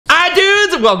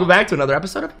and welcome back to another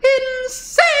episode of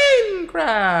Insane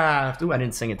Craft. Ooh, I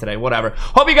didn't sing it today, whatever.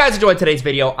 Hope you guys enjoyed today's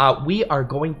video. We are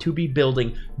going to be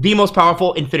building the most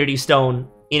powerful Infinity Stone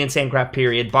in Insane Craft,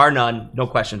 period, bar none, no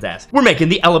questions asked. We're making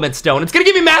the Element Stone. It's gonna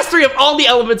give me mastery of all the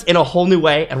elements in a whole new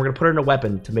way, and we're gonna put it in a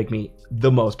weapon to make me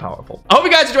the most powerful. I hope you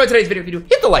guys enjoyed today's video. If you do,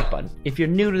 hit the like button. If you're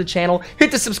new to the channel,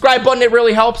 hit the subscribe button, it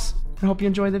really helps. I hope you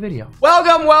enjoy the video.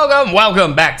 Welcome, welcome,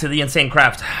 welcome back to the Insane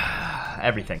Craft.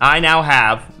 Everything. I now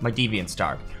have my Deviant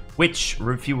Star, which,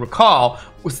 if you recall,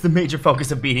 was the major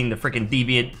focus of beating the freaking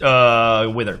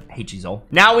Deviant Wither. Hey, Sigils.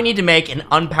 Now we need to make an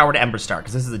unpowered Ember Star,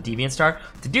 because this is a Deviant Star.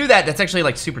 To do that, that's actually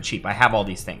like super cheap. I have all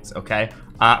these things, okay?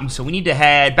 So we need to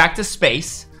head back to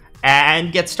space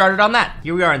and get started on that.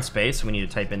 Here we are in space. So we need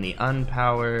to type in the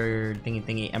unpowered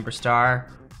thingy Ember Star,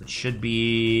 which should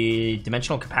be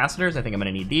dimensional capacitors. I think I'm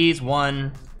gonna need these.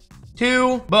 1,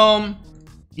 2, boom.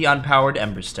 The unpowered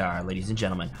Ember Star, ladies and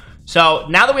gentlemen. So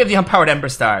now that we have the unpowered Ember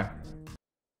Star,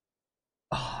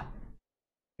 I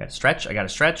gotta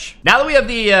stretch. Now that we have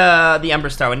the Ember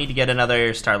Star, we need to get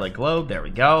another Starlight Globe. There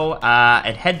we go.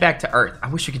 And head back to Earth. I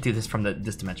wish we could do this from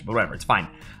this dimension, but whatever, it's fine.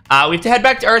 We have to head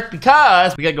back to Earth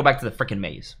because we gotta go back to the freaking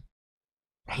maze.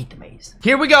 I hate the maze.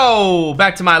 Here we go,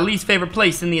 back to my least favorite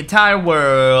place in the entire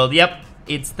world. Yep.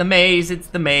 It's the maze, it's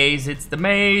the maze, it's the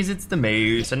maze, it's the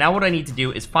maze. So now what I need to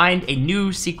do is find a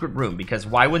new secret room, because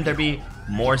why wouldn't there be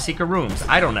more secret rooms?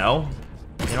 I don't know.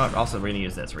 You know what? Also, we're gonna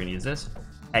use this. We're gonna use this.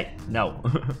 Hey, no.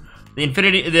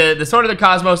 the Sword of the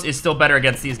Cosmos is still better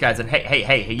against these guys. And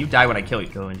hey, you die when I kill you.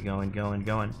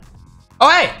 Going. Oh,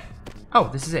 hey! Oh,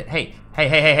 this is it. Hey,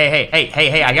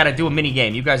 I gotta do a mini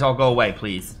game. You guys all go away,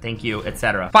 please. Thank you,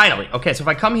 etc. Finally. Okay, so if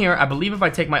I come here, I believe if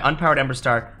I take my unpowered Ember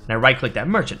Star and I right-click that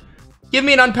merchant, give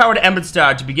me an unpowered Ember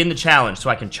Star to begin the challenge so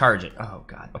I can charge it. Oh,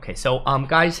 God. Okay, so,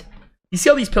 guys, you see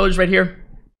all these pillars right here?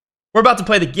 We're about to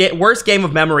play the worst game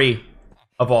of memory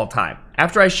of all time.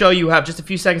 After I show you have just a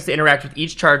few seconds to interact with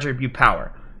each charger you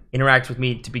power. Interact with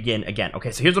me to begin again.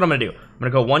 Okay, so here's what I'm going to do. I'm going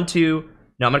to go 1, 2...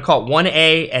 No, I'm going to call it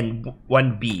 1A and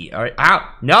 1B. All right?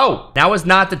 Ow! No! Now is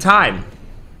not the time.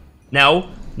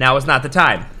 No. Now is not the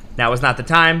time. Now is not the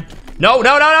time. No!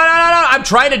 I'm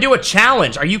trying to do a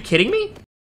challenge. Are you kidding me?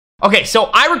 Okay, so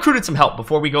I recruited some help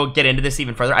before we get into this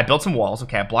even further. I built some walls.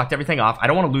 Okay, I blocked everything off. I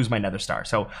don't want to lose my Nether Star.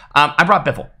 So I brought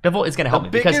Biffle. Biffle is going to help me.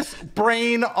 The biggest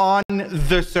brain on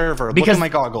the server. Look at my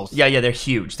goggles. Yeah, they're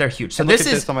huge. They're huge. So and look at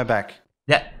this on my back.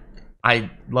 Yeah, I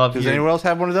love Does anyone else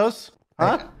have one of those?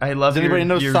 Huh? I love Does anybody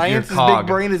know science as big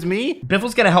brain as me?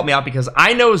 Biffle's going to help me out because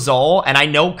I know Zol and I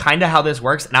know kind of how this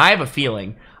works. And I have a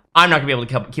feeling I'm not going to be able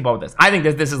to keep up with this. I think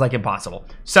this is like impossible.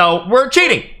 So we're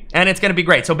cheating. And it's going to be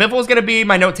great. So Biffle is going to be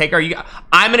my note taker.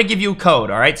 I'm going to give you a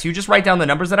code, all right? So you just write down the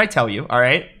numbers that I tell you, all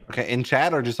right? Okay, in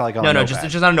chat or just like on a notepad? No,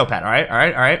 just on a notepad, all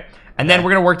right? And then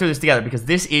we're going to work through this together because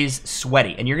this is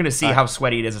sweaty. And you're going to see how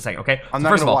sweaty it is in a second, okay? I'm not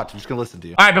going to watch. I'm just going to listen to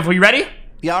you. All right, Biffle, you ready?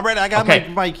 Yeah, I'm ready. I got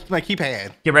my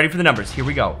keypad. Get ready for the numbers. Here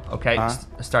we go, okay?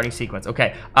 Starting sequence.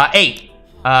 Okay, 8,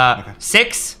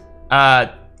 6,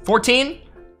 14,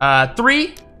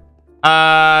 3,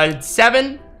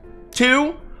 7,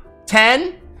 2,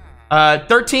 10,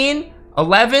 13,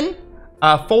 11,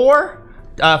 4,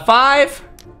 5,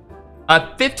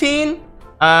 15,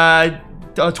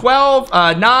 12,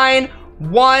 9,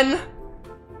 1.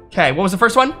 Okay, what was the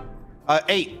first one?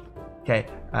 8. Okay,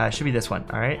 should be this one.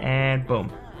 All right, and boom.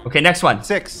 Okay, next one.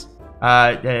 6.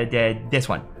 This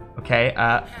one. Okay,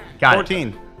 got 14.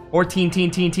 it.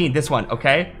 14. This one.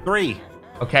 Okay. 3.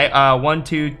 Okay, 1,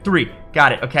 2, 3.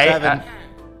 Got it. Okay. 7.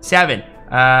 7.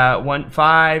 1,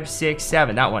 5, 6,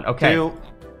 7. That one. Okay. 2.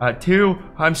 2.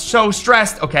 I'm so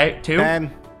stressed. Okay. 2.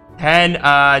 10.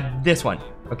 10. This one.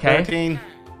 Okay. 13.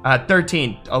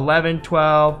 13. 11.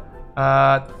 12.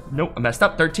 Nope. I messed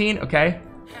up. 13. Okay.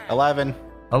 11.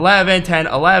 11. 10.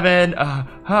 11.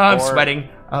 I'm sweating.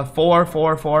 4.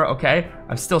 Okay.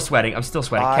 I'm still sweating. 5.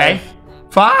 Okay.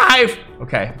 5.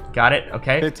 Okay. Got it.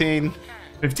 Okay. 15.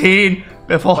 15.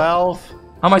 Biffle. 12.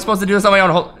 How am I supposed to do this on my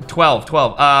own? 12.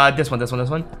 This one.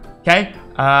 Okay.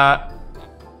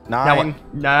 9.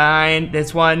 9.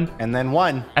 This one. And then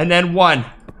 1.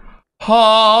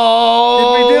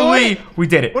 Holy! We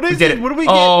did it. What is it? What do we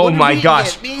get? Oh my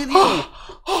gosh.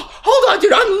 Hold on,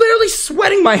 dude. I'm literally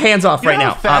sweating my hands off right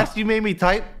now. How fast you made me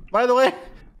type, by the way?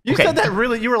 You said that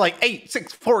really. You were like 8,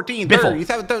 6, 14, 30. You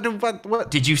said,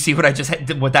 what? Did you see what I just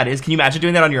had, what that is? Can you imagine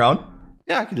doing that on your own?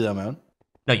 Yeah, I can do that on my own.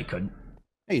 No, you couldn't.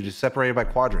 Hey, you just separated by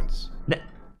quadrants.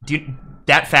 Dude,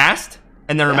 that fast?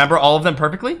 And then remember all of them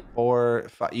perfectly? Or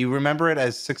you remember it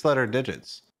as 6-letter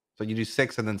digits. So you do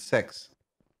 6 and then 6.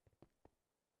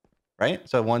 right?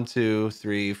 So 1, 2,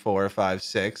 3, 4, 5,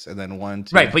 6, and then 1,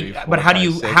 2, right, 3, 4, but how do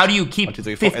you 5, how do you keep 1, 2,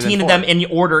 3, 4, 15 of them in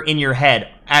order in your head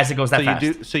as it goes that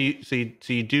fast? So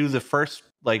you do the first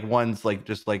like ones like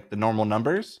just like the normal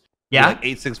numbers. Yeah. Like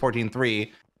 8, 6, 14,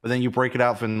 3, but then you break it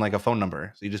out from like a phone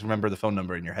number. So you just remember the phone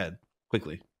number in your head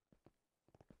quickly.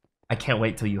 I can't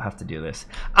wait till you have to do this.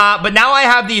 But now I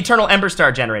have the Eternal Ember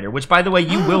Star Generator, which, by the way,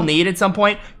 you will need at some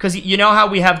point. Because you know how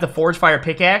we have the Forge Fire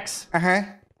Pickaxe? Uh-huh.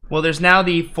 Well, there's now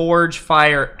the Forge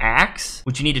Fire Axe,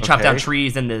 which you need to chop down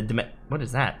trees and the... What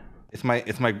is that? It's my...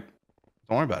 Don't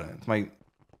worry about it. It's my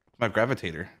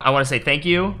gravitator. I want to say thank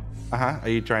you. Uh-huh. Are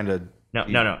you trying to... No.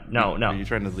 Are you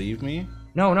trying to leave me?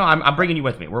 No, I'm bringing you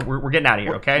with me. We're getting out of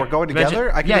here, okay? We're going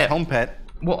together? I can just home pet.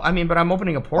 Well, I mean, but I'm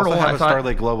opening a portal. Also have a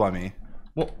Starlight Globe on me.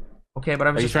 Well, okay, but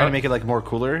I was Are you just trying to make it like more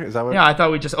cooler? Is that what? Yeah, I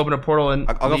thought we'd just open a portal and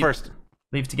I'll go first.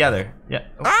 Leave together. Yeah.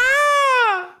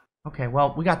 Ah! Okay,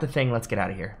 well, we got the thing. Let's get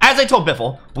out of here. As I told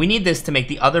Biffle, we need this to make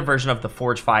the other version of the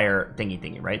Forge Fire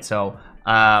thingy, right? So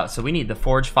we need the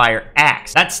Forge Fire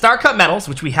Axe. That's star-cut metals,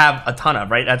 which we have a ton of,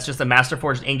 right? That's just a Master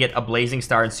Forged Ingot, a Blazing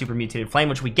Star, and Super Mutated Flame,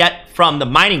 which we get from the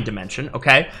mining dimension,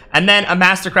 okay? And then a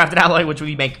Master Crafted Alloy, which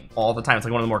we make all the time. It's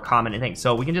like one of the more common things.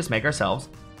 So we can just make ourselves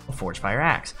a Forge Fire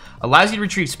Axe. Allows you to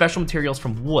retrieve special materials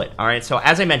from wood, all right? So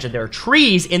as I mentioned, there are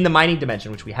trees in the mining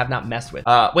dimension, which we have not messed with.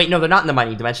 Wait, no, they're not in the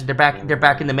mining dimension. They're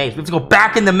back in the maze. We have to go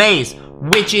back in the maze,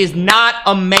 which is not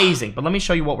amazing. But let me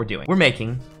show you what we're doing. We're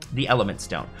making the Element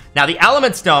Stone. Now, the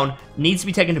Element Stone needs to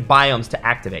be taken to biomes to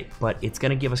activate, but it's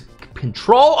going to give us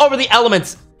control over the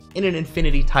elements in an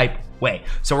infinity type way.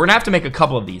 So we're gonna have to make a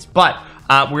couple of these, but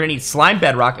we're gonna need slime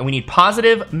bedrock, and we need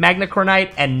positive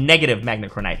magnachronite and negative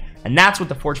magnachronite, and that's what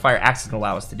the Forge Fire Axe is gonna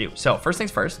allow us to do. So first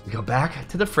things first, we go back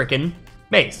to the frickin'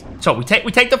 maze. So we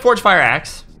take the Forge Fire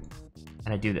Axe,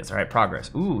 and I do this. All right,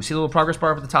 progress. Ooh, see the little progress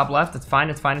bar up at the top left? It's fine.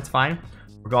 It's fine. It's fine.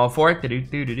 We're going for it. And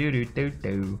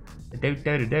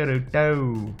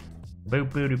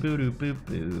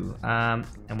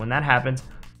when that happens,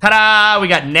 ta-da! We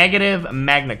got negative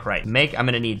magnachronite. I'm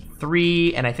gonna need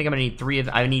 3, and I think I'm gonna need 3 of.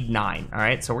 I need 9. All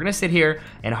right, so we're gonna sit here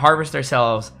and harvest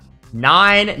ourselves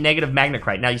 9 negative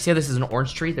magnachronite. Now you see how this is an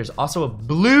orange tree? There's also a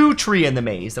blue tree in the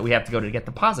maze that we have to go to get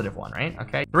the positive one, right?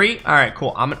 Okay, 3. All right,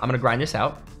 cool. I'm gonna grind this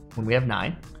out. When we have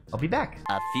 9, I'll be back.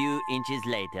 A few inches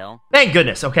later. Thank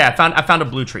goodness. Okay, I found a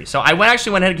blue tree. So I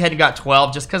actually went ahead and got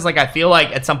 12 just because, like, I feel like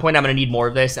at some point I'm gonna need more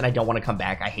of this, and I don't want to come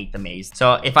back. I hate the maze.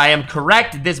 So if I am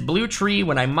correct, this blue tree,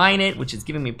 when I mine it, which is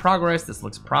giving me progress, this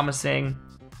looks promising.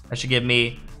 That should give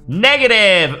me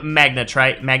negative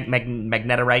magnetrite,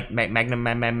 magnetorite,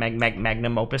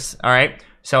 magnum opus. All right.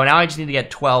 So now I just need to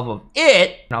get 12 of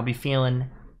it, and I'll be feeling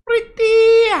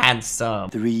pretty handsome.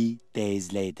 3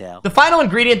 days later. The final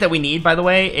ingredient that we need, by the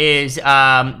way, is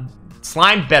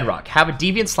slime bedrock. Have a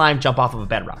deviant slime jump off of a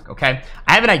bedrock, okay?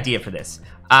 I have an idea for this.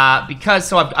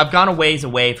 Because I've gone a ways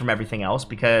away from everything else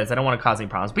because I don't want to cause any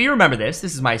problems. But you remember this.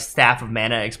 This is my staff of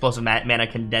mana, explosive mana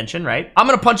condension, right? I'm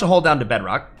going to punch a hole down to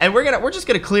bedrock, and we're just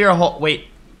going to clear a hole. Wait,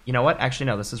 you know what? Actually,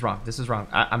 no, this is wrong. This is wrong.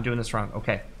 I'm doing this wrong.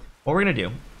 Okay. What we're going to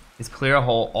do is clear a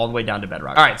hole all the way down to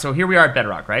bedrock. All right, so here we are at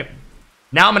bedrock, right?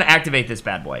 Now I'm going to activate this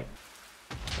bad boy.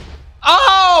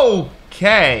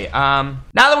 Okay. Now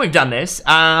that we've done this,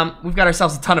 we've got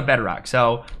ourselves a ton of bedrock.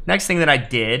 So next thing that I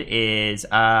did is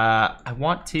I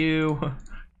want to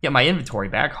get my inventory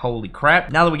back. Holy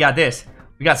crap. Now that we got this,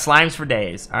 we got slimes for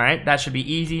days. All right, that should be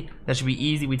easy. That should be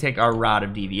easy. We take our rod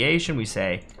of deviation. We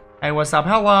say, hey, what's up?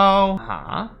 Hello.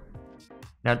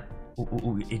 Now,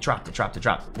 it dropped.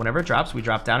 Whenever it drops, we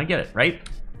drop down and get it, right?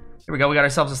 Here we go. We got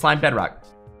ourselves a slime bedrock.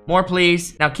 More,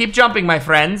 please. Now keep jumping, my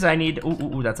friends. I need...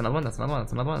 Ooh, that's another one. That's another one.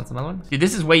 That's another one. That's another one. Dude,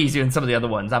 this is way easier than some of the other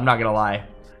ones. I'm not gonna lie.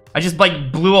 I just,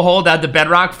 like, blew a hole down the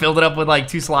bedrock, filled it up with, like,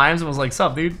 2 slimes, and was like,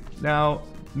 sup, dude? Now,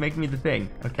 make me the thing.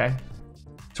 Okay.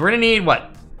 So we're gonna need,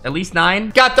 what? At least 9?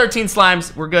 Got 13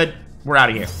 slimes. We're good. We're out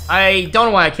of here. I don't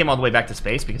know why I came all the way back to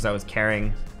space, because I was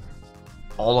carrying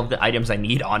all of the items I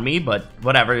need on me, but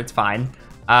whatever. It's fine.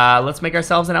 Let's make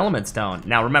ourselves an element stone.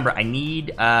 Now, remember, I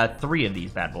need 3 of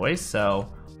these bad boys,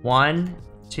 so... 1,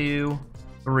 2,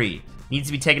 3. Needs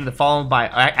to be taken to the following by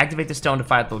activate the stone to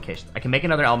find the location. I can make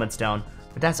another element stone,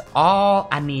 but that's all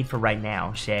I need for right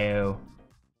now. So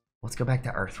let's go back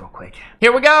to Earth real quick.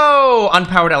 Here we go.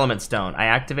 Unpowered element stone. I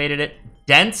activated it.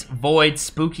 Dense, void,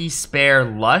 spooky, spare,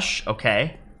 lush.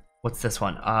 Okay. What's this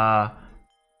one?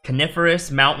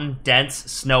 Coniferous, mountain, dense,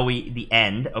 snowy, the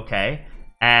end. Okay.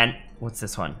 And what's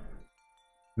this one?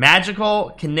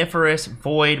 Magical, coniferous,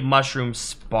 void, mushroom,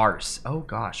 sparse. Oh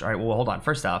gosh. All right, well, hold on.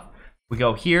 First off, we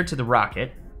go here to the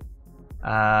rocket.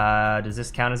 Does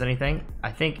this count as anything?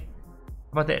 I think.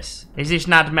 How about this? Is this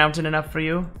not mountain enough for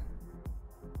you?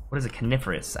 What is it?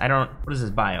 Coniferous. I don't... What is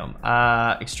this biome?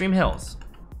 Extreme hills.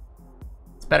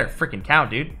 It's better freaking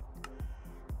count, dude.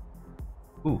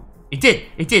 Ooh. It did.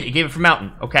 It did. It gave it for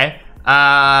mountain. Okay.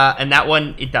 And that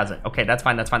one, it doesn't. Okay, that's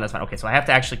fine. That's fine. That's fine. Okay, so I have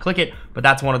to actually click it, but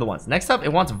that's one of the ones. Next up,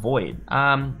 it wants void.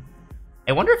 I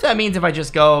wonder if that means if I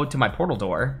just go to my portal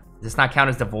door. Does this not count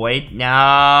as the void?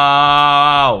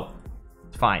 No.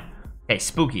 It's fine. Okay,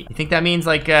 spooky. You think that means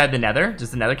like the nether?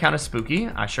 Does the nether count as spooky?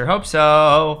 I sure hope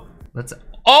so. Let's...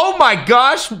 Oh my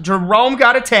gosh, Jerome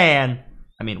got a tan.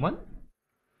 I mean, what?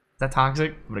 Is that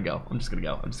toxic? I'm gonna go. I'm just gonna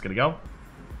go. I'm just gonna go.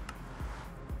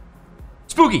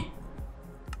 Spooky. All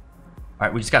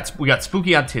right, we got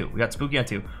spooky on 2. We got spooky on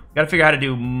 2. We gotta figure out how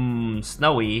to do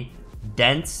snowy,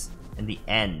 dense, and the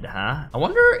end, huh? I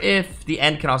wonder if the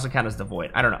end can also count as the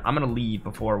void. I don't know. I'm gonna leave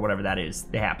before whatever that is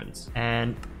that happens.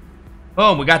 And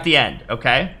boom, we got the end.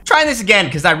 Okay. Trying this again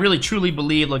because I really truly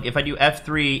believe. Look, if I do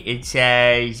F3, it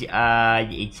says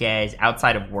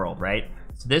outside of world, right?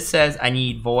 So this says I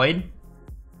need void.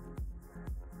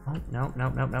 Oh,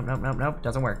 nope.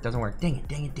 Doesn't work. Dang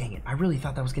it. I really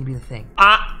thought that was gonna be the thing.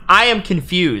 I am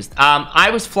confused.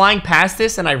 I was flying past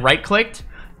this and I right clicked.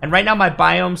 And right now my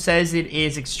biome says it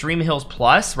is Extreme Hills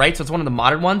Plus, right? So it's one of the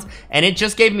modern ones. And it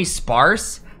just gave me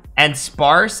sparse. And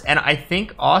I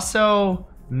think also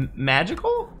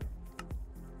magical?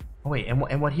 Oh wait, and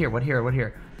what here? What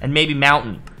here? And maybe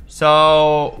mountain.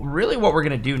 So really what we're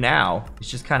gonna do now is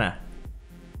just kind of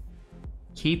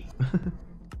keep...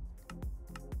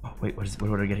 Oh wait, what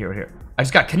did I get here? I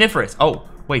just got coniferous. Oh,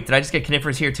 wait, did I just get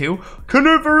coniferous here too?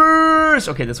 Coniferous!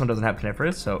 Okay, this one doesn't have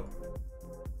coniferous, so...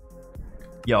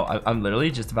 Yo, I'm literally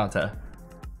just about to...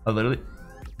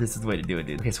 This is the way to do it,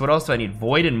 dude. Okay, so what else do I need?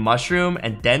 Void and mushroom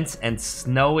and dense and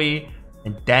snowy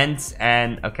and dense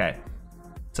and... Okay.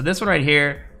 So this one right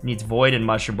here needs void and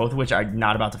mushroom, both of which I'm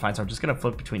not about to find, so I'm just gonna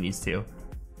flip between these two.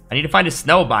 I need to find a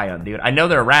snow biome, dude. I know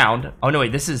they're around. Oh, no,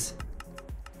 wait, this is...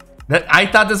 I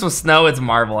thought this was snow. It's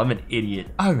marble. I'm an idiot.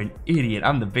 I'm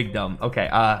the big dumb. Okay,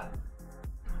 I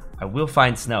will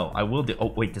find snow. I will do...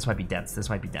 Oh, wait, this might be dense. Just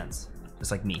like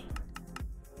me.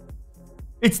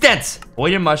 It's dense.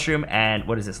 Void and mushroom and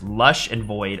what is this? Lush and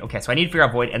void. Okay, so I need to figure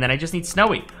out void and then I just need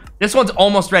snowy. This one's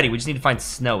almost ready. We just need to find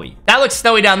snowy. That looks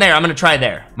snowy down there. I'm gonna try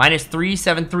there.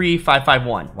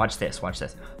 -373,551. Watch this.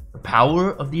 The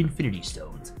power of the infinity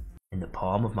stones in the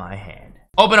palm of my hand.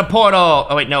 Open a portal.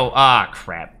 Oh wait, no.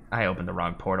 Crap. I opened the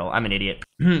wrong portal. I'm an idiot.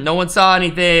 No one saw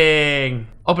anything.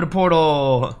 Open a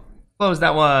portal. Close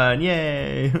that one.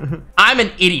 Yay. I'm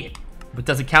an idiot. But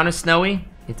does it count as snowy?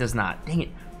 It does not. Dang it.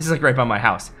 This is like right by my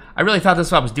house. I really thought this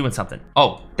spot was doing something.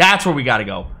 Oh, that's where we gotta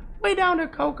go. Way down to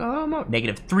Kokomo.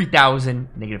 -3,000,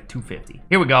 -250.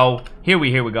 Here we go. Here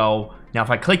we go. Now if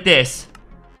I click this,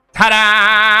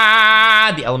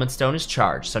 ta-da! The element stone is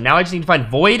charged. So now I just need to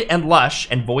find void and lush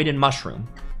and void and mushroom.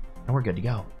 And we're good to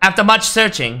go. After much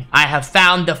searching, I have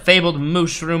found the fabled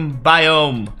mushroom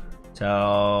biome.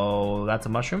 So that's a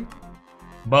mushroom.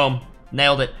 Boom.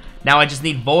 Nailed it. Now I just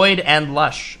need void and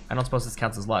lush. I don't suppose this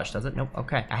counts as lush, does it? Nope.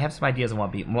 Okay. I have some ideas on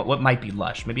what might be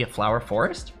lush. Maybe a flower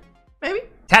forest? Maybe?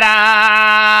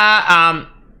 Ta-da!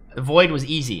 Void was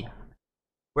easy.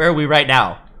 Where are we right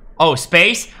now? Oh,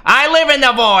 space? I live in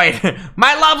the void!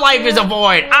 My love life is a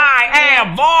void! I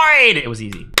am void! It was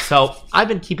easy. So I've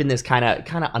been keeping this kind of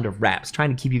under wraps,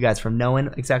 trying to keep you guys from knowing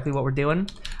exactly what we're doing.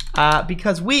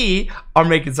 Because we are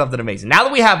making something amazing. Now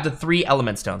that we have the 3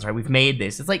 element stones, right? We've made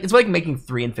this. It's like making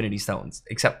 3 infinity stones,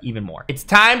 except even more. It's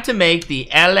time to make the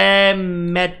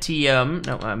mentium.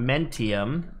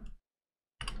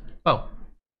 Oh,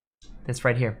 this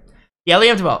right here. The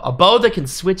elementum bow, a bow that can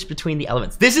switch between the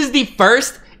elements. This is the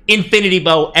first infinity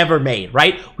bow ever made,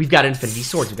 right? We've got infinity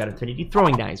swords, we've got infinity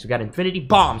throwing knives, we've got infinity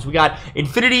bombs, we got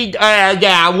infinity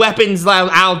weapons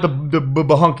out the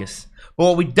bahunkus. But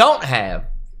what we don't have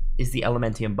is the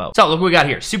elementium bow. So look what we got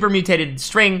here. Super mutated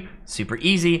string, super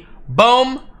easy.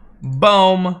 Boom,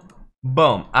 boom,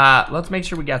 boom. Let's make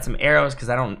sure we got some arrows because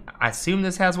I assume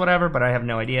this has whatever, but I have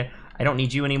no idea. I don't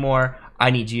need you anymore. I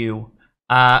need you.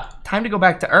 Time to go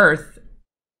back to Earth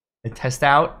and test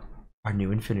out our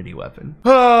new infinity weapon.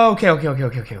 Oh, okay.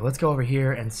 Let's go over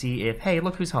here and see if, hey,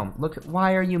 look who's home. Look,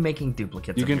 why are you making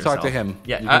duplicates You of can yourself? talk to him.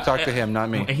 Yeah, you can talk to him,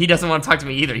 not me. He doesn't want to talk to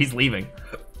me either. He's leaving.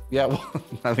 Yeah, well,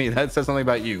 I mean, that says something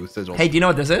about you, Sigils. Hey, do you know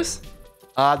what this is?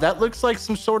 That looks like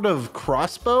some sort of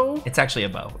crossbow. It's actually a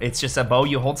bow. It's just a bow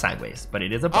you hold sideways, but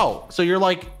it is a bow. Oh, so you're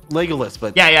like Legolas,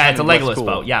 but yeah, it's a Legolas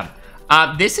bow. Yeah.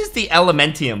 This is the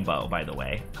elementium bow, by the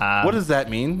way. What does that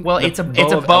mean? Well, it's a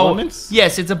bow. Elements?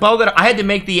 Yes, it's a bow that I had to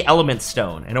make the element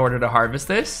stone in order to harvest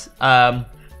this. So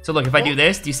look, if I do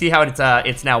this, do you see how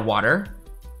it's now water?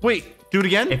 Wait, Do it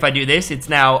again. If I do this, it's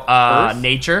now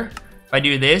nature. If I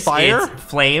do this, Fire? it's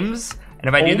flames. And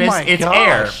if I do this, it's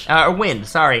air. Or wind,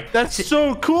 sorry. That's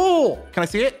so cool. Can I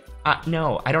see it?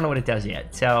 No, I don't know what it does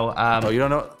yet. So, oh, you don't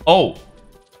know? Oh.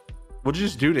 What'd you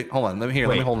just do to... Hold on. Let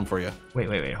me hold them for you.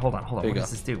 Wait. Hold on. What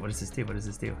does this do? What does this do? What does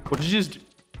this do? What'd you just...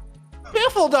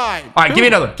 Biffle died. All right, give me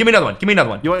another one. Give me another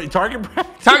one. You want target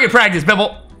practice? Target practice,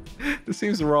 Biffle. This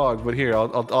seems wrong, but here,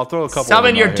 I'll throw a couple.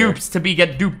 Summon your dupes to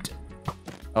get duped.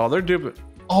 Oh, they're duped.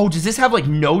 Oh, does this have like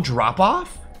no drop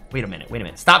off? Wait a minute.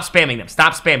 Stop spamming them.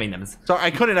 Sorry, I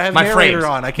couldn't. I have narrator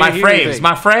on. I can't hear anything.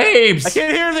 My frames. I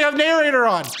can't hear anything. I have narrator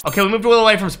on. Okay, we moved a little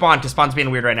away from spawn because spawn's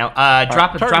being weird right now.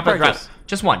 Drop it.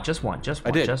 Just one.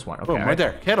 I did. Just one. Okay, boom, right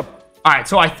there. Hit him. All right,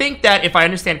 so I think that if I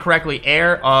understand correctly,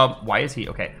 air. Why is he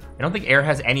okay? I don't think air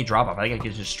has any drop off. I think I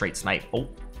can just straight snipe.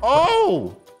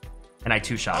 Oh. And I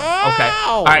two-shot him. Okay.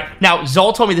 All right. Now,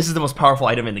 Zol told me this is the most powerful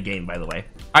item in the game, by the way.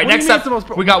 All right, next up,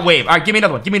 we got Wave. All right, give me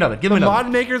another one. Give me another. The mod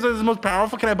makers are the most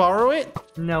powerful. Can I borrow it?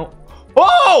 No.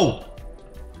 Oh!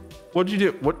 What'd you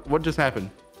do? What just happened?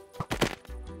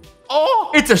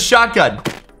 Oh! It's a shotgun.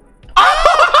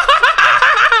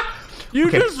 You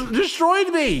just destroyed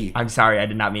me. I'm sorry. I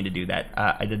did not mean to do that.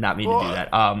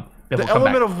 Biffle, the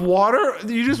element of water?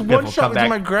 You just one-shot me with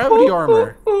my gravity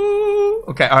armor.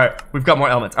 Okay, all right. We've got more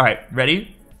elements. All right,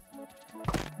 ready?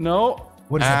 No.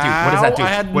 What does that do? I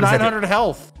had 900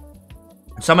 health.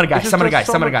 Summon a guy. Summon a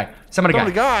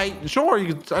guy. Sure,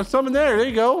 you can summon there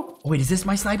you go. Oh, wait, is this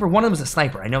my sniper? One of them is a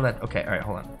sniper. I know that. Okay, all right,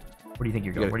 hold on. Where do you think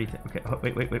you're going? Where do you think?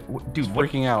 Okay, wait. Dude,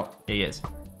 freaking out. Yeah, he is.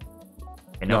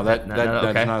 Okay, no, that's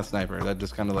not a sniper. That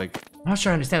just kind of like... I'm not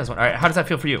sure I understand this one. All right, how does that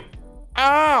feel for you?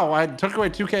 Ow, I took away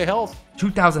 2k health.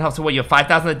 2,000 health. So what, you have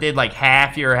 5,000 that did like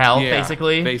half your health,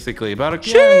 basically? Basically. About a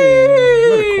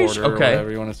quarter, or whatever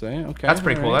you want to say. Okay. That's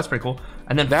pretty cool. That's pretty cool.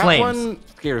 And then that flames. One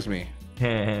scares me.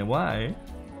 Why?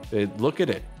 Look at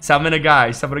it. Summon a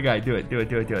guy. Do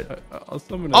it. I'll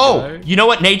summon a guy. You know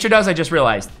what nature does? I just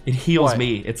realized. It heals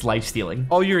me. It's life stealing.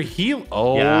 Oh, you're heal.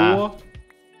 Oh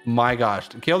my gosh.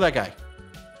 Kill that guy.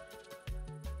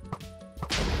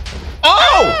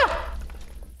 Oh!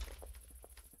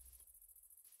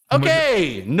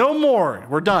 Okay, no more.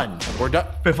 We're done.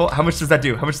 Biffle, how much does that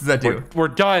do? We're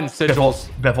done, Sigils.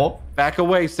 Biffle. Back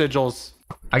away, Sigils.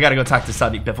 I gotta go talk to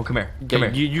SSundee. Biffle, come here.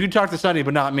 You can talk to SSundee,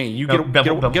 but not me.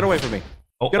 Get away from me.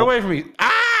 Get away from me.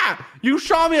 Ah! You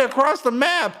shot me across the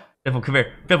map. Biffle, come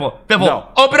here. Biffle. No.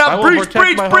 Open up. Breach.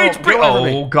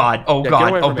 Oh, God. Oh,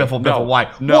 Biffle.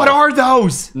 Why? No. What are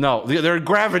those? No, they're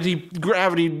gravity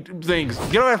things.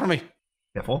 Get away from me.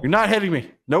 Biffle. You're not hitting me.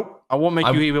 Nope. I won't make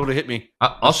you be able to hit me.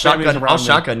 I'll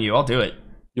shotgun you. I'll do it.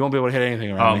 You won't be able to hit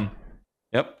anything around me.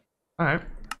 Yep. All right.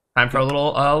 Time for a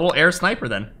little air sniper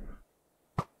then.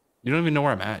 You don't even know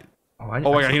where I'm at. Oh my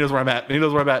God, he knows where I'm at. Dude,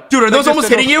 are those almost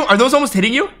hitting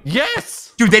you?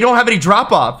 Yes. Dude, they don't have any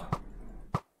drop off.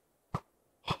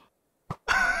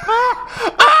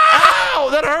 Ow!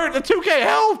 That hurt. The 2k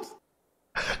health.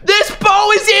 This bow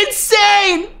is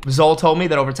insane! Zol told me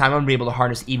that over time I'm gonna be able to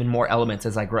harness even more elements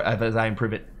as I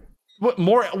improve it. What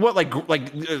more? What like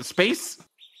space?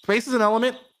 Space is an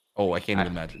element? Oh, I can't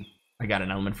even imagine. I got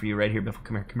an element for you right here, Biffle.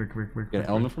 Come here. You got an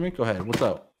element for me? Go ahead. What's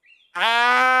up?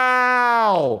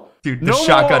 Ow! Dude, the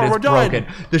shotgun is broken.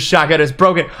 The shotgun is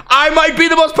broken. I might be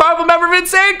the most powerful member of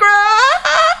Insane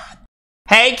Craft!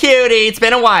 Hey, cutie, it's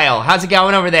been a while. How's it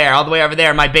going over there? All the way over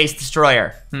there, my base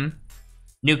destroyer.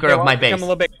 Nuker of my base.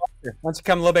 Once you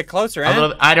come a little bit closer,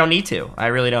 I don't need to. I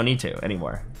really don't need to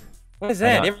anymore. What is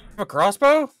that? You have a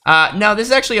crossbow? No, this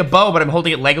is actually a bow, but I'm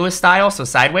holding it Legolas style, so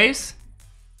sideways.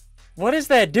 What does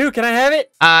that do? Can I have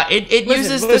it? It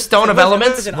uses the stone of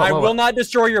elements. Listen, I will not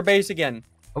destroy your base again.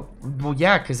 Oh, well,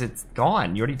 yeah, because it's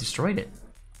gone. You already destroyed it.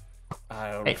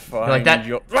 Hey, you like that?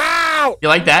 Wow! You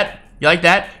like that? Yeah,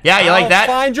 you like that?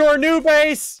 Find your new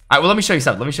base. All right, well, let me show you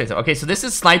something. Okay, so this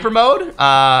is sniper mode.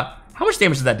 How much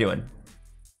damage is that doing?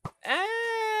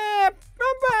 About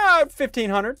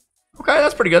 1,500. Okay,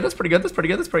 that's pretty good. Look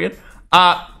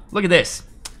at this.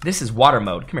 This is water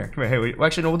mode. Come here. Hey,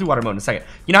 actually, no, we'll do water mode in a second.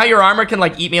 You know how your armor can,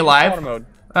 like, eat me alive? Water mode.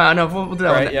 No, we'll do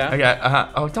that one. Yeah.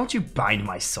 Okay, Oh, don't you bind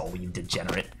my soul, you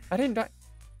degenerate. I didn't die.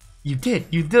 You did.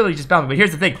 You literally just bound me. But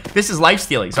here's the thing. This is life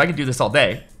stealing, so I can do this all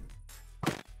day.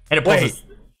 And it pulls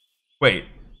Wait.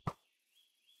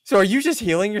 So are you just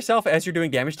healing yourself as you're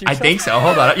doing damage to yourself? I think so.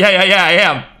 Hold on. Yeah, I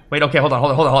am. Wait, okay, hold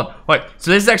on. Wait,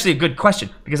 so this is actually a good question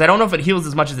because I don't know if it heals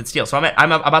as much as it steals. So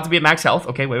I'm about to be at max health.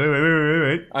 Okay, wait.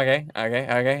 Okay.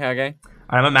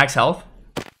 I'm at max health.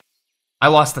 I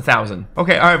lost 1,000.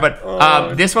 Okay, all right,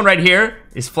 but this one right here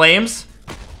is flames.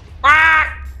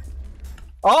 Ah!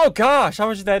 Oh gosh, how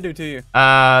much did that do to you?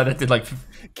 That did like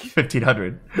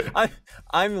 1,500.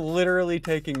 I'm literally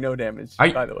taking no damage,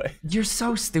 by the way. You're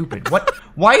so stupid. What?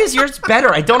 Why is yours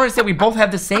better? I don't understand. We both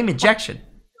have the same injection.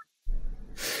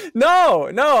 No,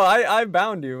 I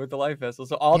bound you with the life vessel,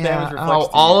 so all damage reflects. Oh,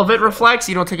 all of it reflects?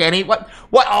 You don't take any? What?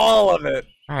 All of it.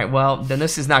 All right, well, then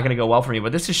this is not going to go well for me,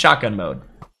 but this is shotgun mode.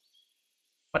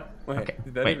 What? Wait, okay.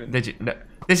 wait, did you? No,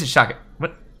 this is shotgun.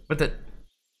 What the?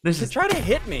 This is... Try to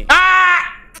hit me.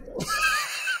 Ah!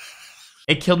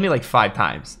 It killed me like 5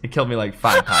 times. It killed me like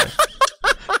 5 times.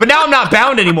 But now I'm not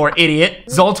bound anymore, idiot.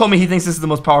 Zol told me he thinks this is the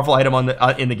most powerful item on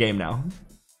the in the game now.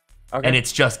 Okay. And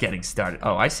it's just getting started.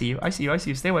 Oh, I see you. I see you. I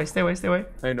see you. Stay away. Stay away. Stay away.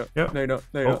 No, you don't. Yep. No, you don't.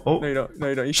 No, you don't. Oh. No, you don't. No,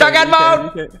 you don't. Shotgun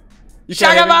mode!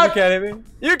 Shotgun mode! You can't hit me.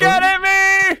 You can't hit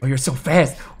me! Oh, you're so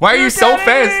fast. Why are you so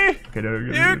fast? Okay,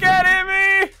 you can't hit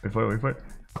me! Wait for it.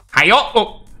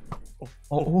 Hi-yo!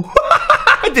 Oh.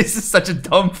 This is such a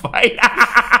dumb fight.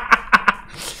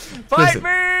 Fight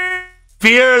me!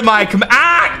 Fear my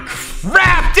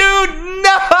crap, dude!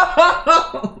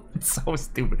 No! It's so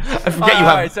stupid. I forget you have...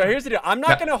 Alright, so here's the deal. I'm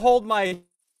not gonna hold my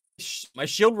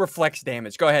shield reflects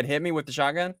damage. Go ahead, hit me with the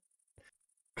shotgun.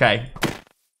 Okay.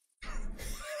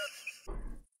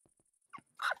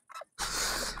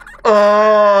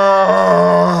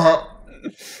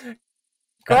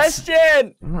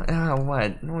 Question!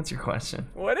 What? What's your question?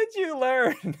 What did you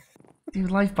learn? Dude,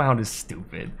 Lifebound is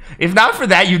stupid. If not for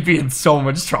that, you'd be in so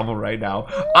much trouble right now.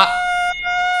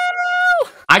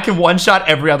 I can one-shot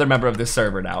every other member of this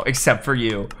server now, except for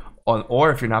you.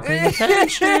 Or if you're not paying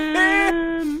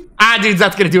attention. Dudes,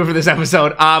 that's gonna do it for this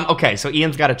episode. Okay, so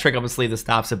Ian's got a trick up his sleeve that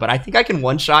stops it, but I think I can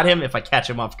one-shot him if I catch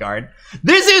him off guard.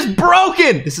 This is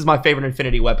broken! This is my favorite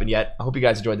infinity weapon yet. I hope you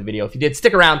guys enjoyed the video. If you did,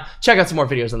 stick around, check out some more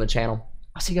videos on the channel.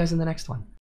 I'll see you guys in the next one.